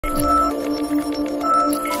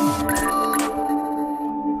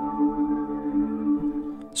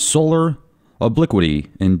Solar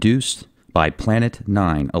obliquity induced by Planet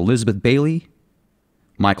 9. Elizabeth Bailey,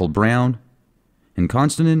 Michael Brown, and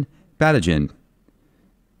Konstantin Batygin.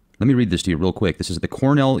 Let me read this to you real quick. This is at the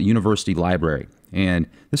Cornell University Library. And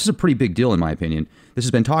this is a pretty big deal in my opinion. This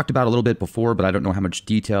has been talked about a little bit before, but I don't know how much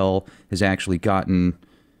detail has actually gotten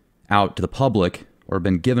out to the public or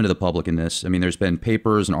been given to the public in this. I mean, there's been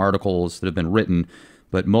papers and articles that have been written,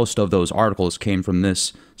 but most of those articles came from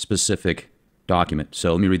this specific document.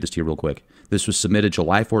 So let me read this to you real quick. This was submitted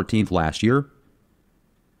July 14th last year.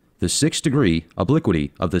 The 6-degree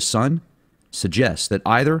obliquity of the sun suggests that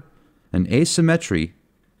either an asymmetry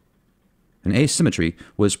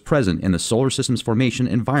was present in the solar system's formation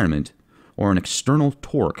environment, or an external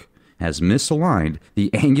torque has misaligned the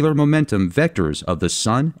angular momentum vectors of the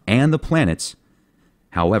sun and the planets.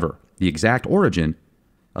 However, the exact origin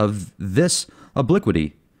of this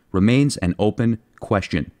obliquity remains an open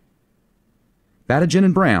question. Batygin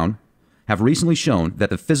and Brown have recently shown that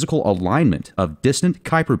the physical alignment of distant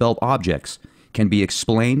Kuiper Belt objects can be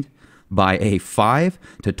explained by a 5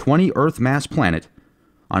 to 20 Earth mass planet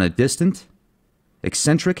on a distant,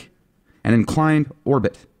 eccentric, and inclined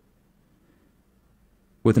orbit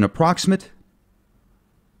with an approximate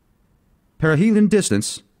perihelion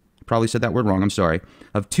distance, probably said that word wrong, I'm sorry,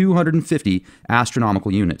 of 250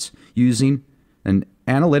 astronomical units, using an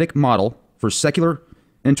analytic model for secular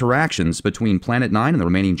interactions between Planet 9 and the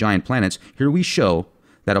remaining giant planets. Here we show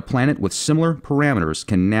that a planet with similar parameters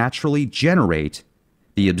can naturally generate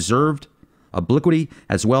the observed obliquity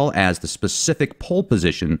as well as the specific pole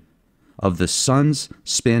position of the sun's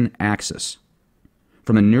spin axis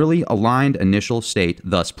from a nearly aligned initial state.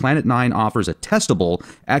 Thus, Planet 9 offers a testable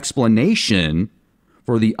explanation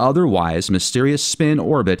for the otherwise mysterious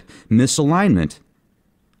spin-orbit misalignment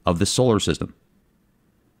of the solar system.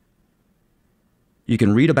 You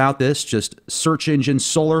can read about this, just search engine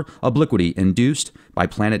solar obliquity induced by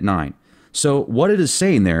Planet 9. So what it is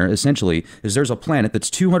saying there, essentially, is there's a planet that's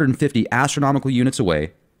 250 astronomical units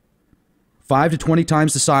away, 5 to 20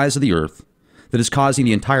 times the size of the Earth, that is causing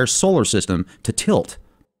the entire solar system to tilt.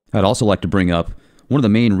 I'd also like to bring up one of the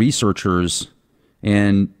main researchers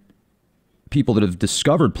and people that have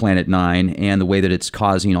discovered Planet 9 and the way that it's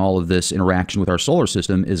causing all of this interaction with our solar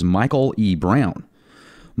system is Michael E. Brown.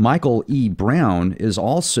 Michael E. Brown is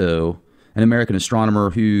also an American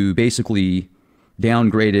astronomer who basically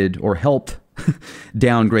downgraded or helped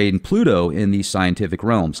downgrade Pluto in these scientific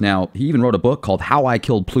realms. Now, he even wrote a book called How I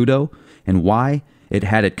Killed Pluto and Why It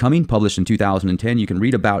Had It Coming, published in 2010. You can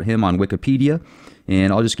read about him on Wikipedia,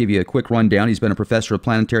 and I'll just give you a quick rundown. He's been a professor of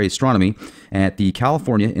planetary astronomy at the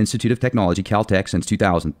California Institute of Technology, Caltech, since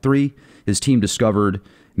 2003. His team discovered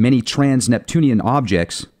many trans-Neptunian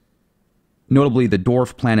objects, notably the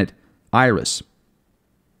dwarf planet Iris.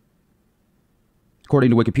 According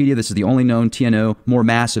to Wikipedia, this is the only known TNO more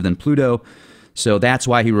massive than Pluto, so that's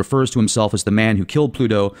why he refers to himself as the man who killed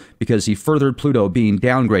Pluto, because he furthered Pluto being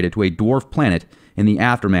downgraded to a dwarf planet in the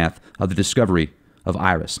aftermath of the discovery of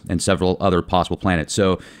Iris and several other possible planets.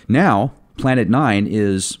 So now, Planet 9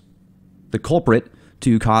 is the culprit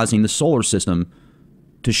to causing the solar system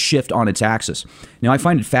to shift on its axis. Now, I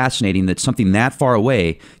find it fascinating that something that far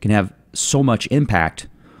away can have so much impact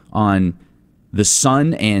on the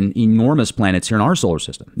sun and enormous planets here in our solar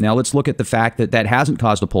system. Now, let's look at the fact that that hasn't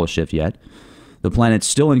caused a pole shift yet. The planet's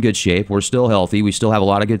still in good shape. We're still healthy. We still have a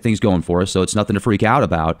lot of good things going for us, so it's nothing to freak out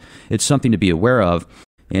about. It's something to be aware of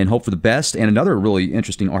and hope for the best. And another really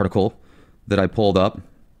interesting article that I pulled up.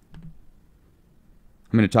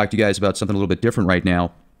 I'm going to talk to you guys about something a little bit different right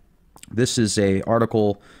now. This is an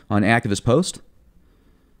article on Activist Post.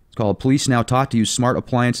 It's called Police Now Taught to Use Smart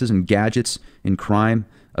Appliances and Gadgets in Crime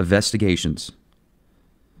Investigations.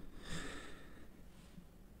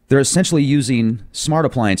 They're essentially using smart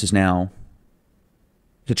appliances now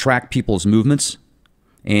to track people's movements.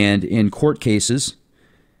 And in court cases,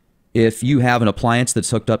 if you have an appliance that's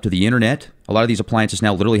hooked up to the internet, a lot of these appliances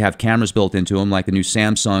now literally have cameras built into them, like the new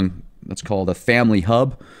Samsung, that's called a Family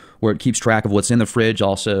Hub, where it keeps track of what's in the fridge,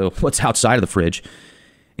 also what's outside of the fridge.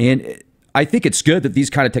 And I think it's good that these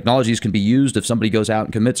kind of technologies can be used if somebody goes out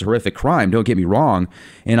and commits a horrific crime, don't get me wrong.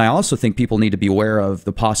 And I also think people need to be aware of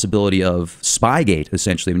the possibility of Spygate,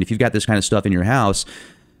 essentially. I mean, if you've got this kind of stuff in your house,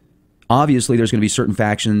 obviously there's going to be certain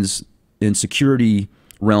factions in security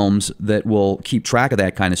realms that will keep track of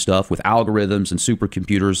that kind of stuff with algorithms and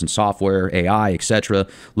supercomputers and software, AI, etc.,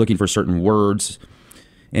 looking for certain words.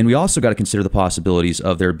 And we also got to consider the possibilities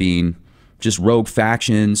of there being just rogue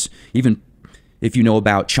factions, even if you know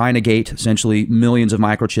about Chinagate, essentially millions of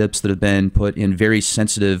microchips that have been put in very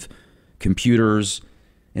sensitive computers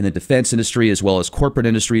in the defense industry as well as corporate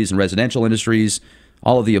industries and residential industries.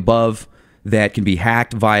 all of the above that can be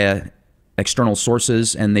hacked via external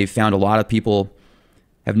sources. And they've found a lot of people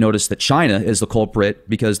have noticed that China is the culprit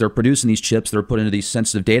because they're producing these chips that are put into these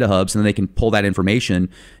sensitive data hubs, and then they can pull that information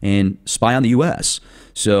and spy on the U.S.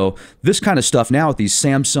 So this kind of stuff now with these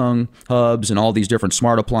Samsung hubs and all these different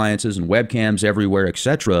smart appliances and webcams everywhere,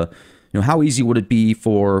 etc., how easy would it be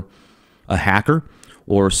for a hacker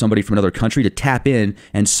or somebody from another country to tap in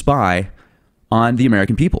and spy on the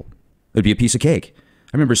American people? It would be a piece of cake.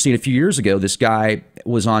 I remember seeing a few years ago, this guy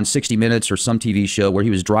was on 60 Minutes or some TV show where he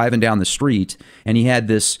was driving down the street and he had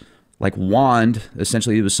this like wand.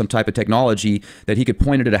 Essentially, it was some type of technology that he could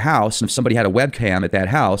point it at a house. And if somebody had a webcam at that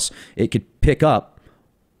house, it could pick up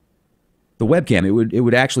the webcam. It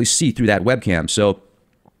would actually see through that webcam. So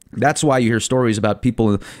that's why you hear stories about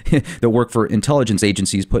people that work for intelligence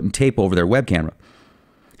agencies putting tape over their web camera.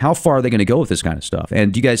 How far are they going to go with this kind of stuff?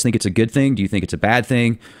 And do you guys think it's a good thing? Do you think it's a bad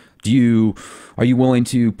thing? Are you willing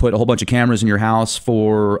to put a whole bunch of cameras in your house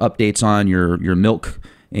for updates on your milk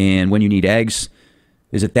and when you need eggs?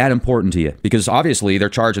 Is it that important to you? Because obviously they're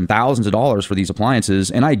charging thousands of dollars for these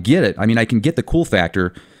appliances, and I get it. I mean, I can get the cool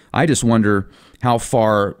factor. I just wonder how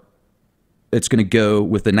far it's going to go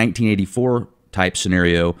with the 1984 type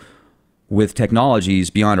scenario with technologies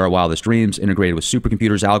beyond our wildest dreams, integrated with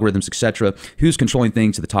supercomputers, algorithms, etc. Who's controlling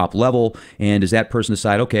things to the top level? And does that person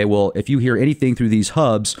decide, okay, well, if you hear anything through these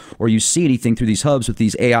hubs or you see anything through these hubs with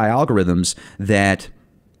these AI algorithms that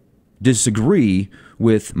disagree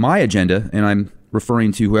with my agenda, and I'm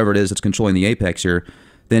referring to whoever it is that's controlling the apex here,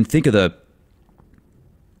 then think of the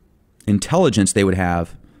intelligence they would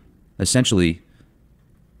have, essentially,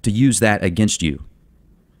 to use that against you.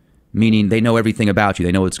 Meaning they know everything about you.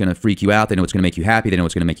 They know what's going to freak you out. They know what's going to make you happy. They know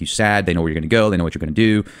what's going to make you sad. They know where you're going to go. They know what you're going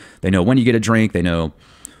to do. They know when you get a drink. They know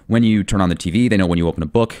when you turn on the TV. They know when you open a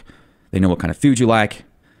book. They know what kind of food you like.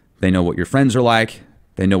 They know what your friends are like.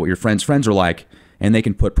 They know what your friends' friends are like. And they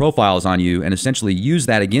can put profiles on you and essentially use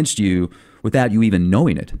that against you without you even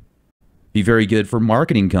knowing it. Be very good for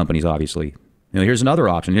marketing companies, obviously. Here's another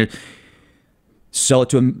option. Here, sell it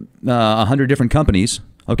to 100 different companies.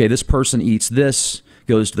 Okay, this person eats this,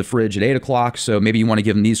 goes to the fridge at 8 o'clock, so maybe you want to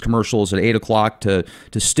give him these commercials at 8 o'clock to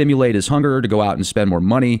stimulate his hunger, to go out and spend more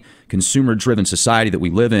money. Consumer-driven society that we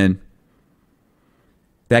live in.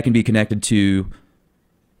 That can be connected to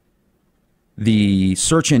the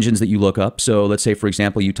search engines that you look up. So let's say, for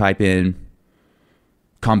example, you type in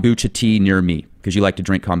kombucha tea near me because you like to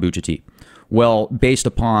drink kombucha tea. Well, based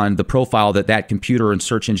upon the profile that computer and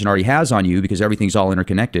search engine already has on you, because everything's all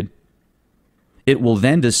interconnected, it will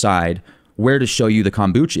then decide where to show you the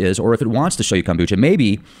kombucha is, or if it wants to show you kombucha.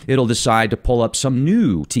 Maybe it'll decide to pull up some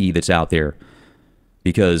new tea that's out there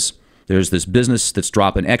because there's this business that's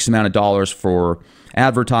dropping X amount of dollars for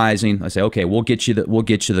advertising. I say, okay, we'll get you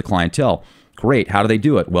the clientele. Great. How do they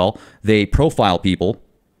do it? Well, they profile people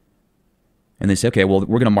and they say, okay, well,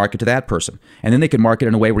 we're going to market to that person. And then they can market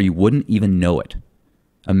in a way where you wouldn't even know it.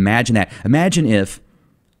 Imagine that. Imagine if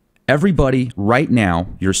everybody right now,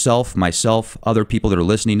 yourself, myself, other people that are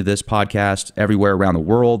listening to this podcast everywhere around the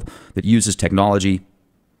world that uses technology,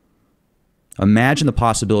 imagine the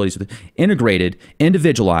possibilities of integrated,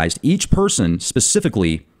 individualized, each person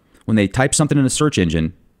specifically, when they type something in a search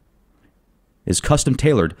engine, is custom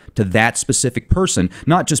tailored to that specific person,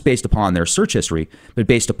 not just based upon their search history, but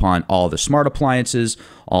based upon all the smart appliances,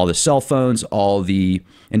 all the cell phones, all the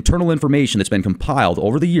internal information that's been compiled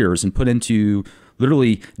over the years and put into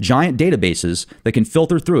literally giant databases that can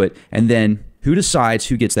filter through it. And then who decides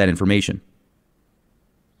who gets that information?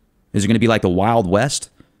 Is it going to be like the Wild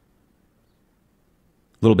West?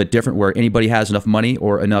 A little bit different, where anybody has enough money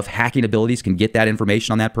or enough hacking abilities can get that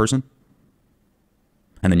information on that person?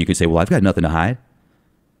 And then you can say, well, I've got nothing to hide.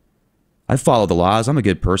 I follow the laws. I'm a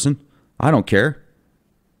good person. I don't care.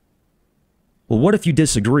 Well, what if you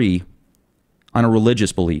disagree on a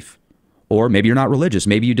religious belief? Or maybe you're not religious.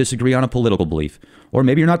 Maybe you disagree on a political belief. Or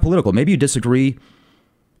maybe you're not political. Maybe you disagree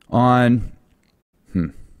on...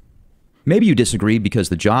 Maybe you disagree because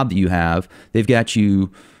the job that you have, they've got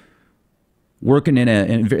you working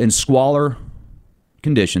in squalor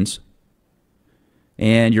conditions,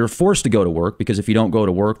 and you're forced to go to work because if you don't go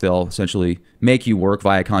to work, they'll essentially make you work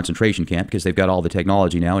via concentration camp because they've got all the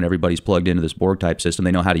technology now and everybody's plugged into this Borg type system.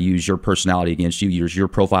 They know how to use your personality against you, use your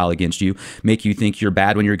profile against you, make you think you're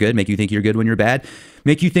bad when you're good, make you think you're good when you're bad,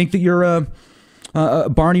 make you think that you're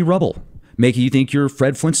Barney Rubble, make you think you're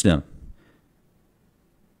Fred Flintstone.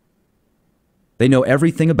 They know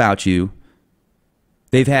everything about you.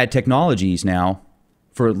 They've had technologies now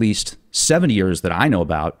for at least 70 years that I know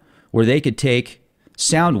about where they could take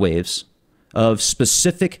sound waves of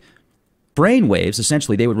specific brain waves.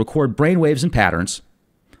 Essentially, they would record brain waves and patterns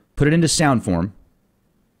put it into sound form,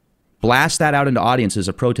 blast that out into audiences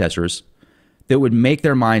of protesters, that would make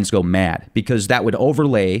their minds go mad, because that would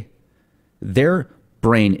overlay their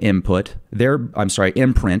brain input,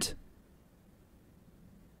 imprint,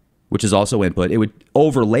 which is also input. It would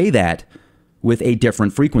overlay that with a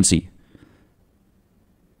different frequency,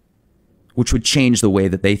 which would change the way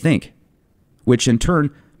that they think, which in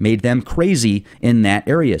turn made them crazy in that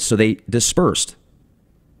area. So they dispersed.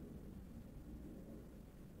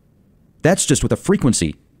 That's just with a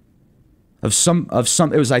frequency of some,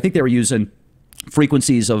 it was, I think they were using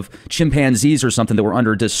frequencies of chimpanzees or something that were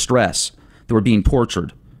under distress, that were being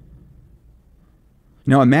tortured.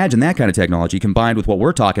 Now imagine that kind of technology combined with what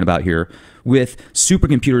we're talking about here, with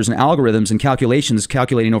supercomputers and algorithms and calculations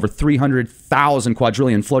calculating over 300,000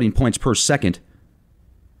 quadrillion floating points per second.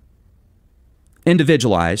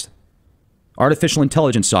 Individualized, artificial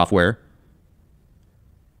intelligence software.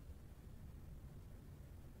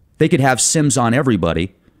 They could have Sims on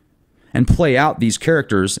everybody and play out these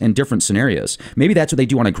characters in different scenarios. Maybe that's what they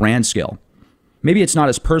do on a grand scale. Maybe it's not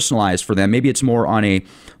as personalized for them. Maybe it's more on a,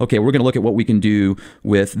 okay, we're going to look at what we can do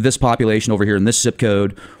with this population over here in this zip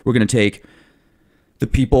code. We're going to take the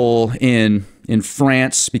people in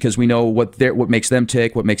France because we know what makes them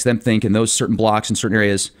tick, what makes them think in those certain blocks in certain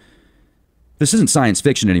areas. This isn't science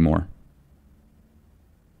fiction anymore.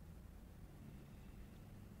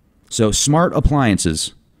 So smart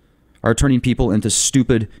appliances are turning people into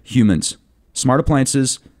stupid humans. Smart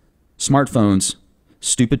appliances, smartphones,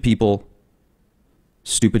 stupid people,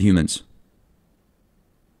 stupid humans.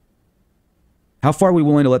 How far are we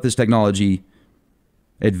willing to let this technology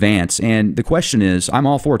advance? And the question is, I'm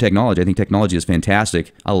all for technology. I think technology is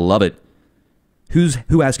fantastic. I love it.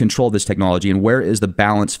 Who has control of this technology, and where is the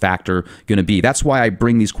balance factor going to be? That's why I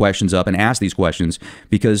bring these questions up and ask these questions,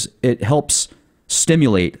 because it helps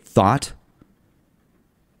stimulate thought,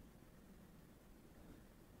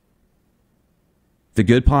 the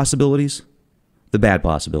good possibilities, the bad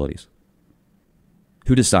possibilities.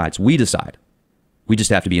 Who decides? We decide. We just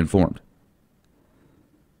have to be informed.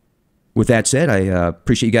 With that said, I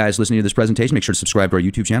appreciate you guys listening to this presentation. Make sure to subscribe to our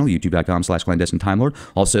YouTube channel, youtube.com/clandestineTimeLord.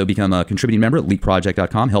 Also become a contributing member at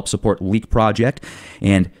leakproject.com. Help support Leak Project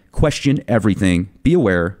and question everything. Be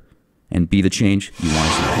aware and be the change you want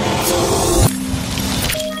to see.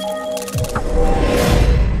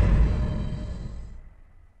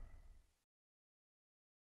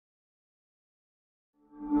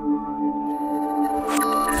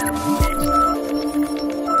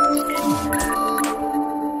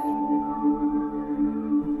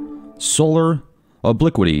 Solar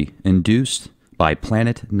obliquity induced by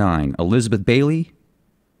Planet 9. Elizabeth Bailey,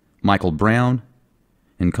 Michael Brown,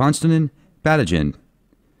 and Konstantin Batygin.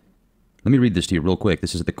 Let me read this to you real quick.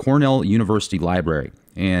 This is at the Cornell University Library,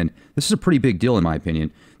 and this is a pretty big deal in my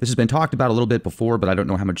opinion. This has been talked about a little bit before, but I don't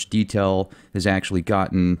know how much detail has actually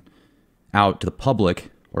gotten out to the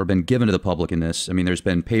public or been given to the public in this. I mean, there's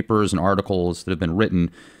been papers and articles that have been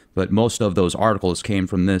written, but most of those articles came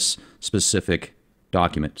from this specific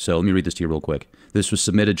document. So let me read this to you real quick. This was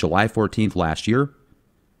submitted July 14th last year.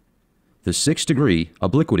 The 6-degree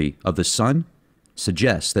obliquity of the sun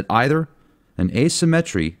suggests that either an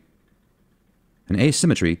asymmetry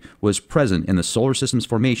was present in the solar system's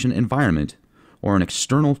formation environment, or an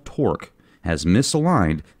external torque has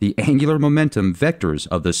misaligned the angular momentum vectors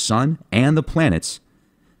of the sun and the planets.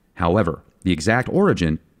 However, the exact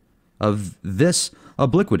origin of this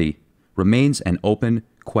obliquity remains an open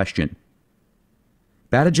question.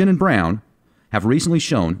 Batygin and Brown have recently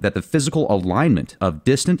shown that the physical alignment of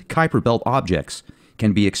distant Kuiper Belt objects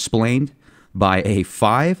can be explained by a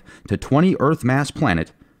 5 to 20 Earth mass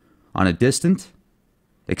planet on a distant,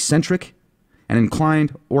 eccentric, and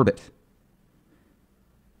inclined orbit,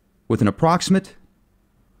 with an approximate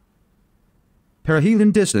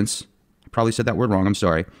perihelion distance, I probably said that word wrong, I'm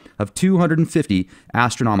sorry, of 250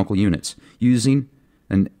 astronomical units, using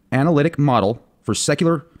an analytic model for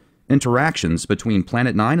secular interactions between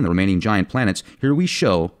Planet 9 and the remaining giant planets. Here we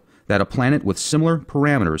show that a planet with similar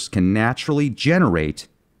parameters can naturally generate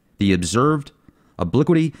the observed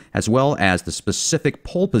obliquity as well as the specific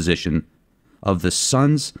pole position of the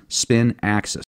sun's spin axis.